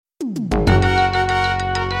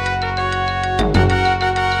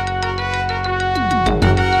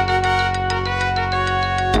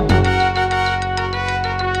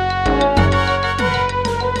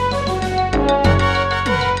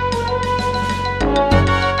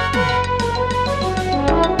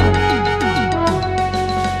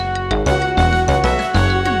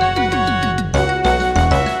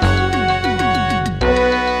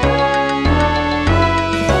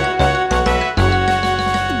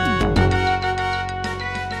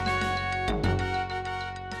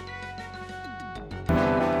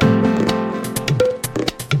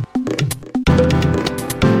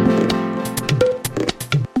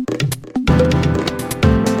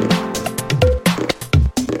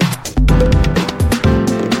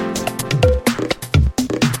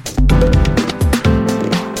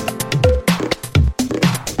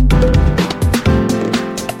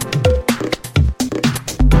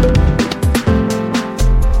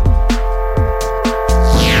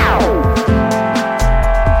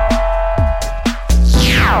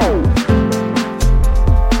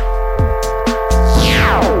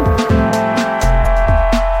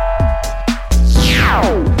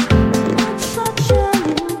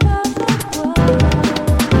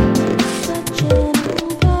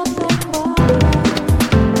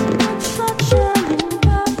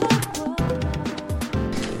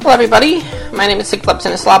Hello everybody, my name is Sigflup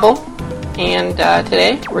and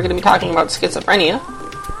today we're going to be talking about schizophrenia.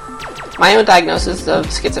 My own diagnosis of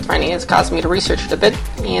schizophrenia has caused me to research it a bit,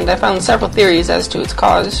 and I found several theories as to its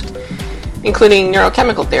cause, including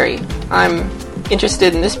neurochemical theory. I'm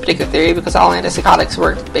interested in this particular theory because all antipsychotics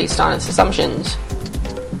work based on its assumptions.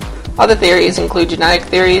 Other theories include genetic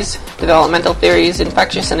theories, developmental theories,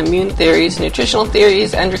 infectious and immune theories, nutritional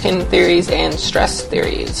theories, endocrine theories, and stress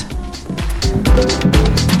theories.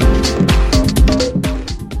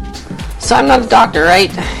 So I'm not a doctor, right?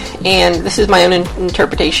 And this is my own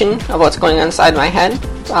interpretation of what's going on inside my head.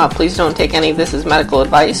 Please don't take any of this as medical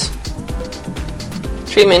advice.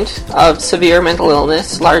 Treatment of severe mental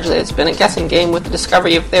illness largely has been a guessing game with the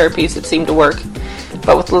discovery of therapies that seem to work,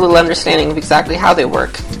 but with little understanding of exactly how they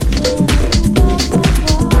work.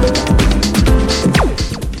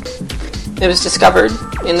 It was discovered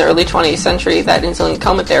in the early 20th century that insulin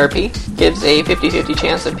coma therapy gives a 50-50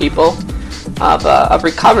 chance of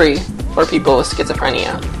recovery for people with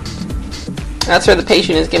schizophrenia. That's where the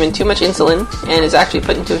patient is given too much insulin and is actually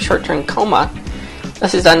put into a short-term coma.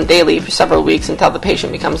 This is done daily for several weeks until the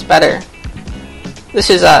patient becomes better. This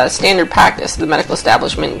is a standard practice of the medical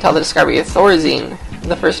establishment until the discovery of thorazine,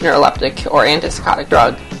 the first neuroleptic or antipsychotic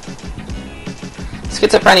drug.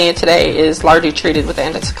 Schizophrenia today is largely treated with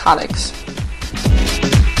antipsychotics.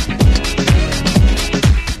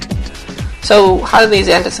 So how do these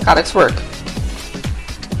antipsychotics work?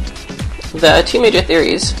 The two major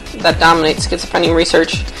theories that dominate schizophrenia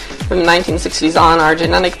research from the 1960s on are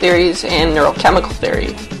genetic theories and neurochemical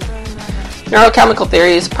theory. Neurochemical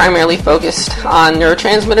theory is primarily focused on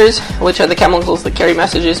neurotransmitters, which are the chemicals that carry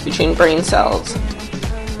messages between brain cells.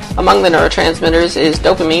 Among the neurotransmitters is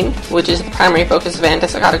dopamine, which is the primary focus of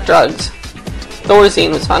antipsychotic drugs.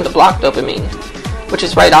 Thorazine was found to block dopamine, which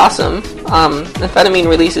is right awesome. Amphetamine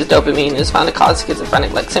releases dopamine and is found to cause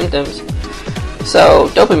schizophrenic-like symptoms. So,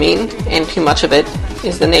 dopamine, and too much of it,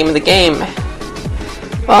 is the name of the game.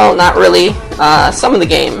 Well, not really. Some of the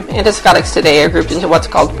game. Antipsychotics today are grouped into what's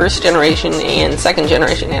called first-generation and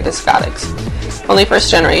second-generation antipsychotics. Only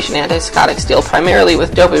first-generation antipsychotics deal primarily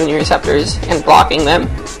with dopamine receptors and blocking them.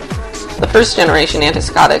 The first-generation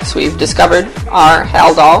antipsychotics we've discovered are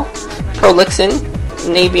Haldol, Prolixin,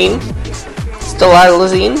 Navine,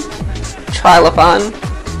 Stilalizine, Trilofan,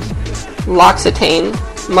 L'Occitane,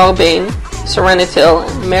 Mobane, Serenitil,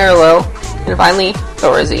 Marilil, and finally,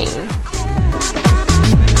 thorazine.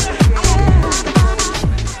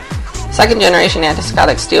 Second-generation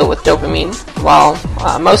antipsychotics deal with dopamine, while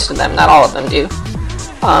most of them, not all of them do,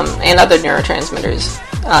 and other neurotransmitters.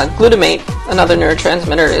 Glutamate, another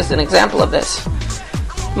neurotransmitter, is an example of this.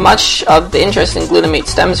 Much of the interest in glutamate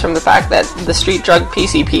stems from the fact that the street drug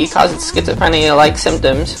PCP causes schizophrenia-like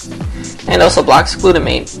symptoms and also blocks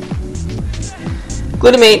glutamate.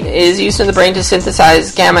 Glutamate is used in the brain to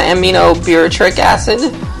synthesize gamma-aminobutyric acid,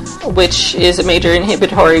 which is a major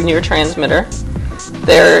inhibitory neurotransmitter.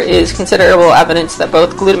 There is considerable evidence that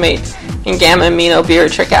both glutamate and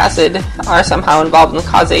gamma-aminobutyric acid are somehow involved in the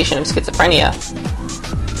causation of schizophrenia.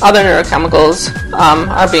 Other neurochemicals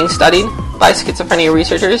are being studied by schizophrenia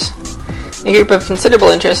researchers. A group of considerable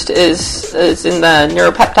interest is in the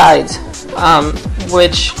neuropeptides,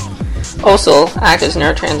 which also act as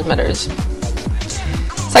neurotransmitters.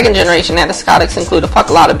 Second-generation antipsychotics include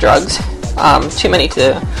a lot of drugs, too many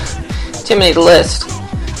to list.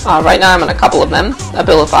 Right now I'm on a couple of them: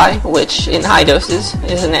 Abilify, which in high doses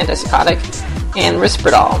is an antipsychotic, and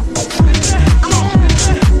Risperdal.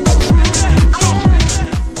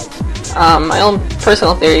 My own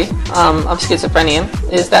personal theory of schizophrenia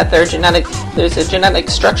is that there's a genetic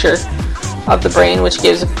structure of the brain which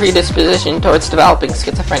gives a predisposition towards developing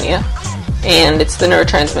schizophrenia, and it's the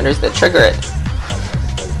neurotransmitters that trigger it.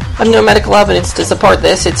 I have no medical evidence to support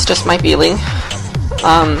this, it's just my feeling.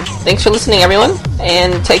 Thanks for listening, everyone,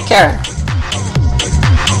 and take care.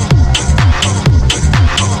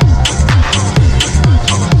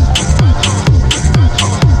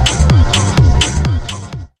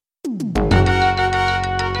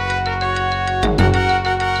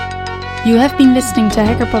 You have been listening to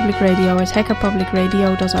Hacker Public Radio at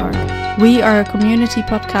hackerpublicradio.org. We are a community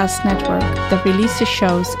podcast network that releases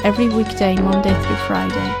shows every weekday, Monday through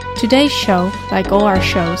Friday. Today's show, like all our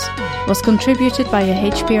shows, was contributed by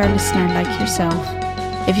a HPR listener like yourself.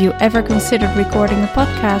 If you ever considered recording a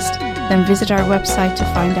podcast, then visit our website to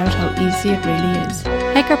find out how easy it really is.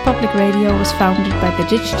 Hacker Public Radio was founded by the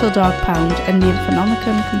Digital Dog Pound and the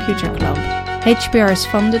Infonomicon Computer Club. HPR is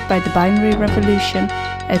funded by the Binary Revolution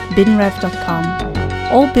at binrev.com.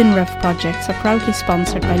 All BinRev projects are proudly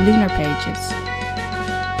sponsored by Lunar Pages.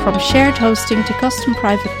 From shared hosting to custom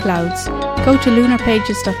private clouds, go to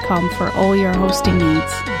lunarpages.com for all your hosting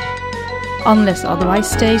needs. Unless otherwise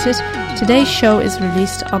stated, today's show is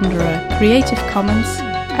released under a Creative Commons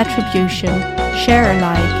Attribution Share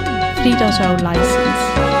Alike 3.0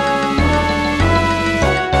 license.